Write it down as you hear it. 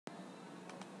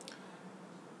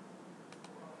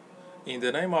In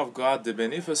the name of God, the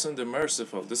Beneficent, the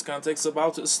Merciful. This context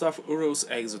about Staph aureus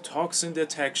exotoxin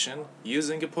detection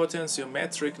using a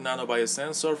potentiometric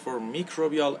nanobiosensor for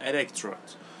microbial electrode.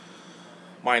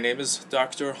 My name is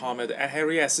Dr. Hamed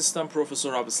AHARI, Assistant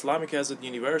Professor of Islamic Azad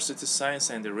University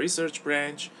Science and the Research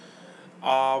Branch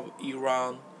of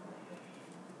Iran.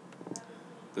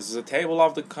 This is a table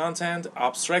of the content,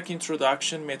 abstract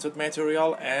introduction, method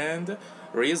material, and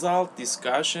result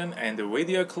discussion, and the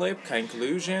video clip,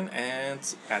 conclusion,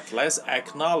 and at last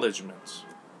acknowledgement.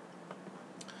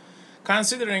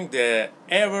 Considering the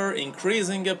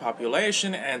ever-increasing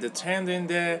population and the trend in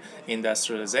the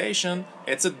industrialization,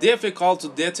 it's difficult to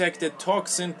detect the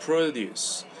toxin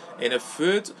produced in a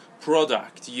food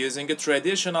product using a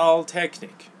traditional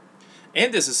technique.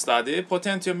 In this study,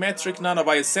 potentiometric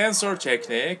nanobiosensor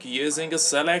technique using a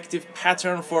selective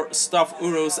pattern for Staph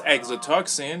aureus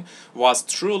exotoxin was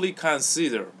truly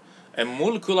considered. A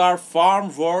molecular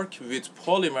formwork with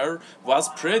polymer was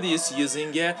produced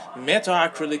using a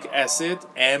methacrylic acid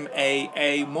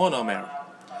MAA monomer,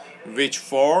 which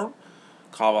form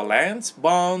covalent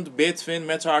bond between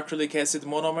methacrylic acid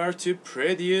monomer to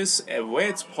produce a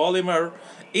wet polymer.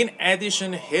 In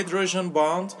addition, hydrogen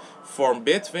bond formed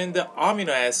between the amino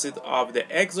acid of the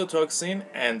exotoxin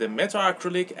and the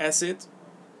methacrylic acid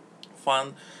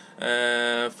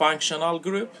functional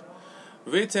group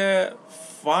with a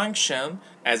function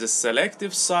as a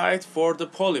selective site for the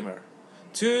polymer.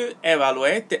 To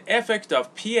evaluate the effect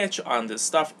of pH on the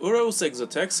Staph aureus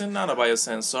exotoxin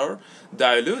nanobiosensor,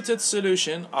 diluted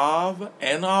solution of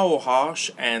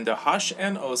NaOH and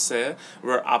HNO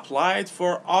were applied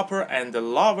for upper and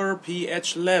lower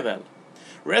pH level,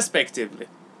 respectively.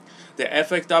 The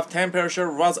effect of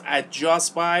temperature was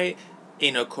adjusted by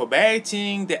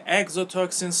incubating the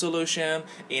exotoxin solution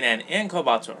in an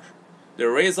incubator. The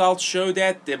results show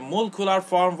that the molecular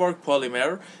formwork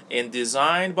polymer in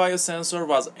designed biosensor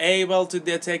was able to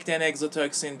detect an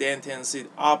exotoxin density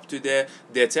up to the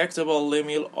detectable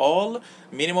limit, all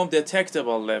minimum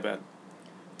detectable level,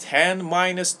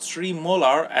 10-3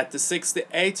 molar at the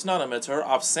 68 nanometer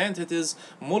of synthesis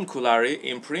molecularly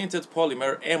imprinted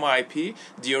polymer MIP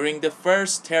during the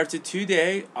first 32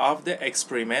 days of the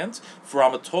experiment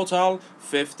from a total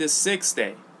 56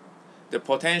 days. The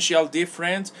potential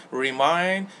difference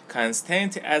remain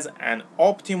constant as an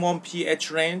optimum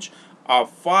pH range of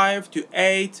 5 to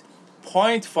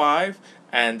 8.5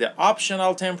 and the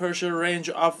optional temperature range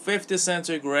of 50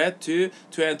 centigrade to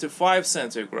 25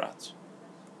 centigrade.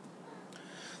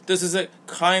 This is a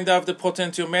kind of the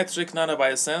potentiometric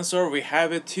nanobiosensor. We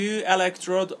have a two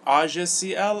electrode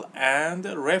AGCL and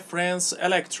reference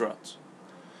electrode.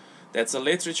 That's a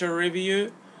literature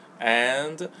review,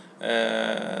 and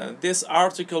this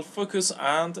article focuses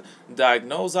on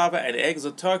diagnosis of an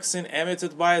exotoxin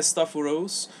emitted by Staph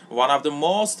aureus, one of the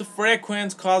most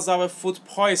frequent causes of food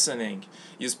poisoning.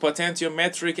 Use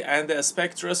potentiometric and the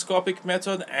spectroscopic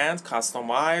method and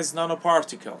customized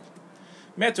nanoparticle.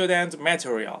 Method and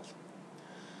material.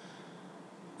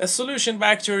 A solution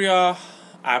bacteria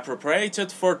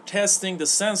appropriated for testing the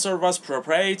sensor was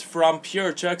prepared from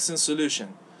pure toxin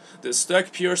solution. The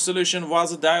stock pure solution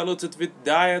was diluted with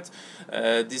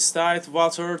distilled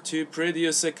water to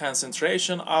produce a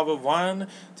concentration of 1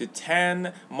 to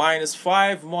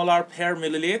 10-5 molar per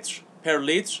liter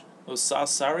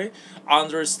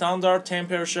under standard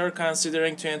temperature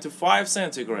considering 25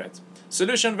 centigrade.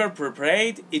 Solutions were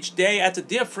prepared each day at a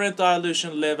different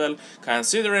dilution level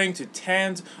considering to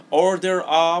 10th order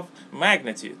of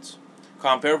magnitude.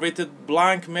 Compared with the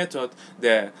blank method,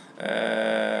 the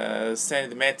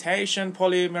sedimentation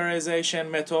polymerization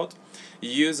method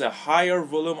use a higher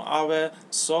volume of a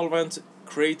solvent,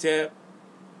 create a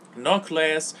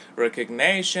nucleus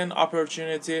recognition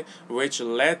opportunity, which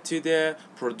led to the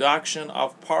production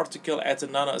of particles at a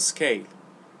nanoscale.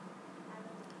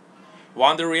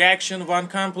 When the reaction was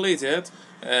completed,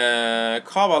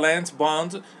 covalent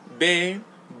bond being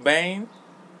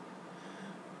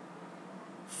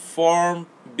formed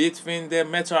between the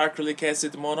methacrylic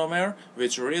acid monomer,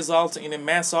 which results in a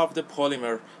mass of the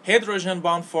polymer. Hydrogen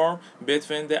bond formed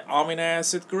between the amino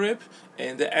acid group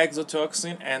in the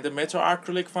exotoxin and the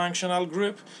methacrylic functional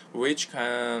group, which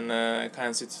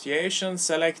constitution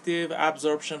selective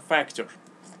absorption factor.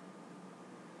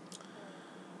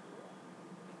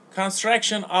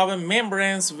 Construction of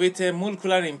membranes with a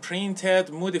molecular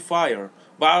imprinted modifier.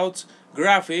 Both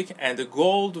graphic and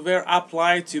gold were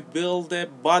applied to build the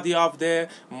body of the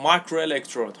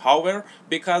macroelectrode. However,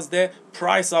 because the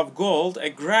price of gold, a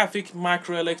graphic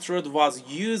macroelectrode was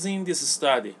used in this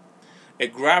study. A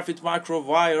graphite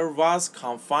microwire was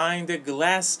confined a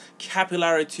glass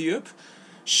capillary tube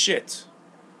sheet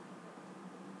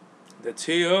The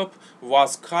tube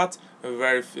was cut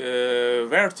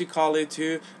vertically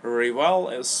to reveal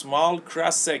a small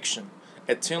cross-section.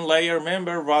 A thin layer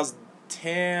member was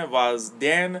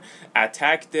then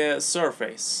attacked the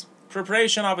surface.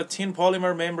 Preparation of a thin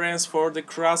polymer membranes for the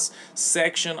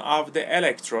cross-section of the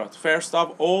electrode. First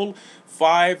of all,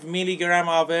 5 mg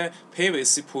of a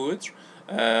PVC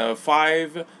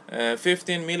powder,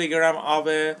 15 mg of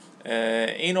a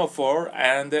inophore,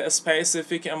 and a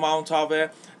specific amount of a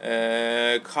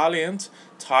coolant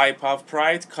type of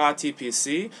Pride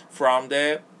KTPC from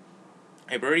the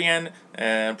Iranian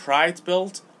Pride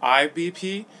built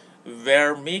IBP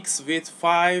were mixed with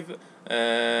 75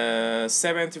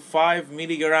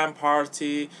 mg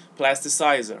party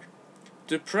plasticizer.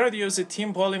 To produce a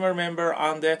thin polymer member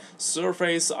on the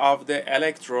surface of the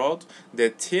electrode, the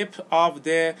tip of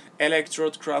the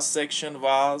electrode cross-section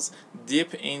was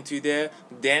dipped into the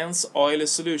dense oil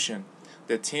solution.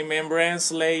 The thin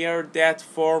membranes layer that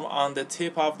formed on the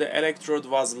tip of the electrode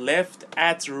was left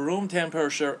at room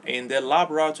temperature in the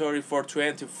laboratory for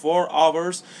 24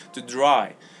 hours to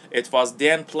dry. It was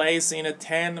then placed in a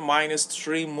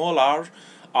 10-3 molar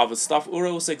of staph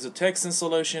aureus exotoxin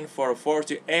solution for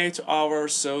 48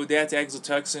 hours so that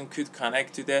exotoxin could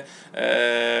connect to the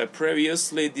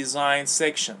previously designed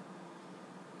section.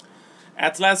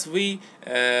 At last, we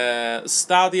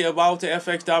study about the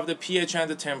effect of the pH and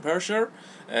the temperature.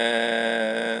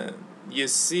 You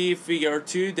see figure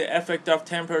 2, the effect of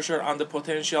temperature on the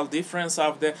potential difference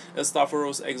of the staph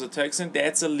aureus exotoxin.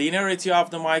 That's a linearity of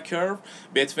the my curve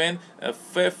between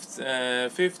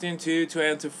 15 to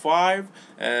 25.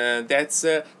 That's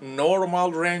a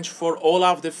normal range for all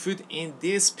of the food in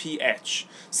this pH.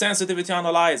 Sensitivity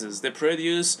analysis. They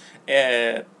produce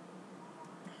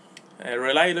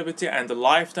reliability and the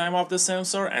lifetime of the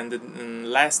sensor, and the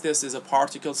last test is a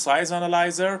particle size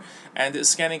analyzer and the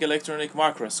scanning electronic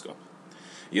microscope.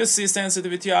 You see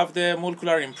sensitivity of the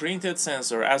molecular imprinted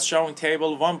sensor as shown in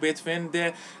table 1 between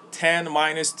the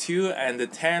 10-2 and the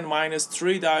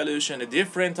 10-3 dilution. A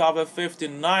difference of a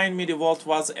 59 millivolt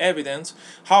was evident.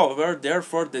 However,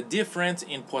 therefore, the difference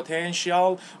in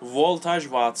potential voltage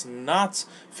was not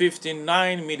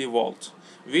 59 millivolt,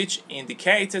 which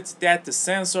indicated that the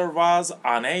sensor was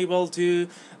unable to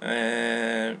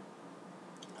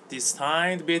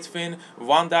distinguish between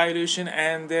one dilution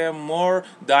and a more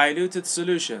diluted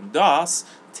solution. Thus,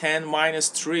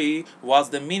 10-3 was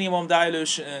the minimum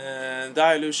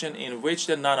dilution in which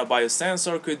the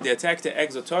nanobiosensor could detect the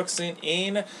exotoxin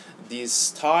in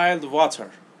distilled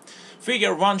water.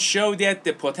 Figure 1 showed that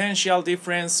the potential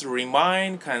difference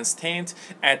remained constant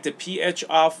at the pH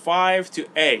of 5 to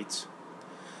 8.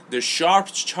 The sharp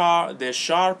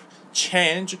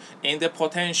change in the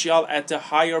potential at the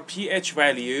higher pH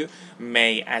value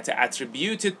may be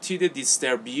attributed to the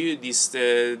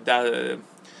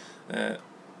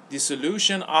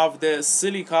dissolution of the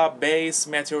silica-based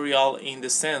material in the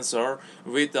sensor.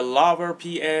 With the lower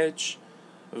pH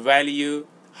value,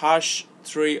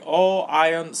 H3O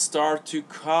ion start to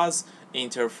cause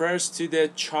interference to the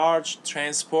charge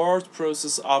transport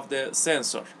process of the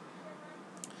sensor.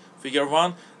 Figure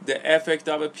 1, the effect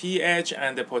of a pH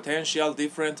and the potential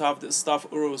difference of the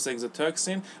staph aureus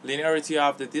exotoxin, linearity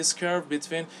of the disk curve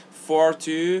between 4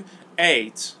 to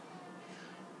 8.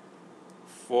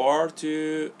 4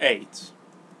 to 8.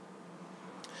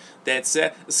 That's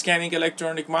a scanning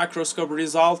electronic microscope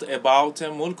result about a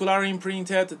molecular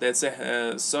imprinted, that's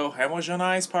a so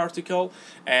homogenized particle,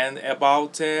 and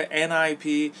about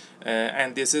NIP,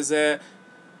 and this is a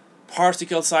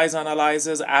particle size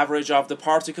analysis, average of the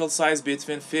particle size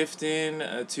between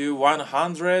 15 to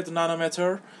 100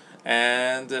 nanometer,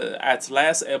 and at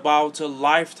last about a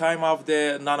lifetime of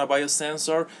the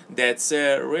nanobiosensor that's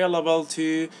reliable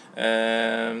to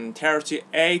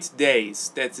 38 days.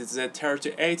 That is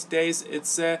 38 days.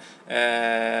 It's a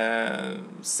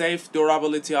safe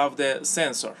durability of the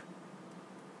sensor.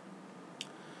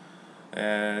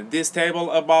 This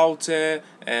table about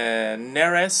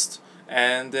nearest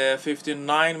and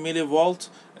 59 millivolt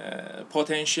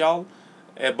potential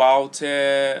about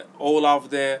all of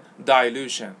the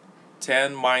dilution,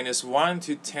 10-1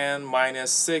 to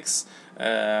 10-6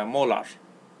 molar.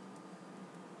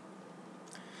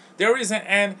 There is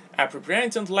an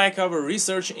apparent lack of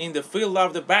research in the field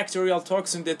of the bacterial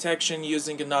toxin detection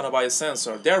using a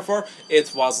nanobiosensor. Therefore,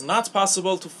 it was not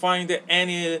possible to find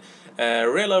any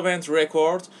relevant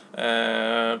record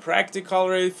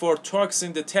practically for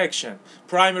toxin detection.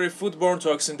 Primary foodborne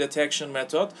toxin detection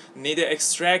method need to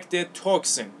extract the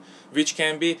toxin which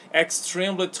can be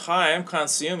extremely time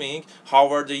consuming.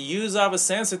 However, the use of a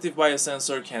sensitive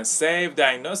biosensor can save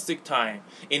diagnostic time.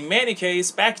 In many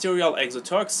cases, bacterial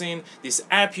exotoxin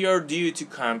disappear due to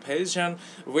competition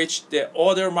with the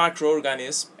other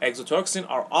microorganisms. Exotoxin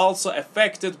are also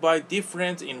affected by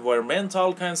different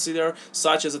environmental considerations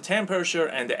such as the temperature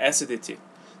and the acidity.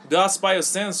 Thus,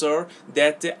 biosensor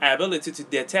that the ability to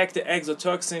detect the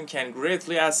exotoxin can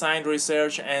greatly assign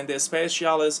research and the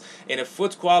specialists in a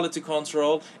food quality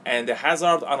control and the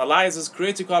hazard analysis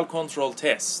critical control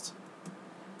test.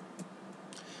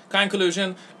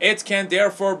 Conclusion: it can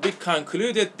therefore be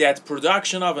concluded that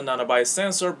production of a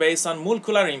nanobiosensor based on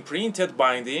molecular imprinted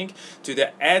binding to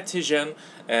the antigen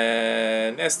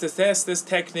anesthesis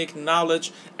technique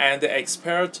knowledge and the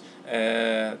expert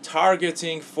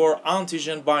targeting for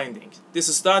antigen binding.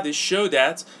 This study showed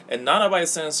that a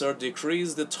nanobiosensor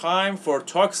decreased the time for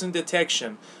toxin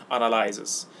detection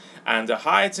analysis and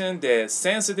heightened the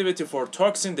sensitivity for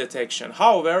toxin detection.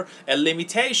 However, a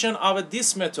limitation of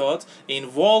this method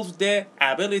involved the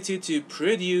ability to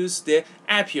produce the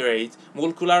accurate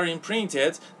molecular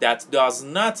imprinted that does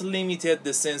not limit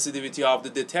the sensitivity of the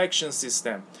detection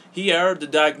system. Here, the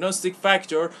diagnostic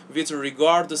factor with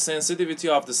regard to the sensitivity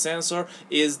of the sensor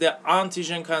is the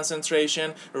antigen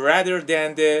concentration rather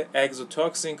than the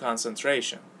exotoxin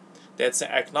concentration. That's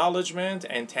an acknowledgement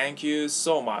and thank you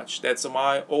so much. That's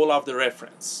all of the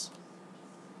reference.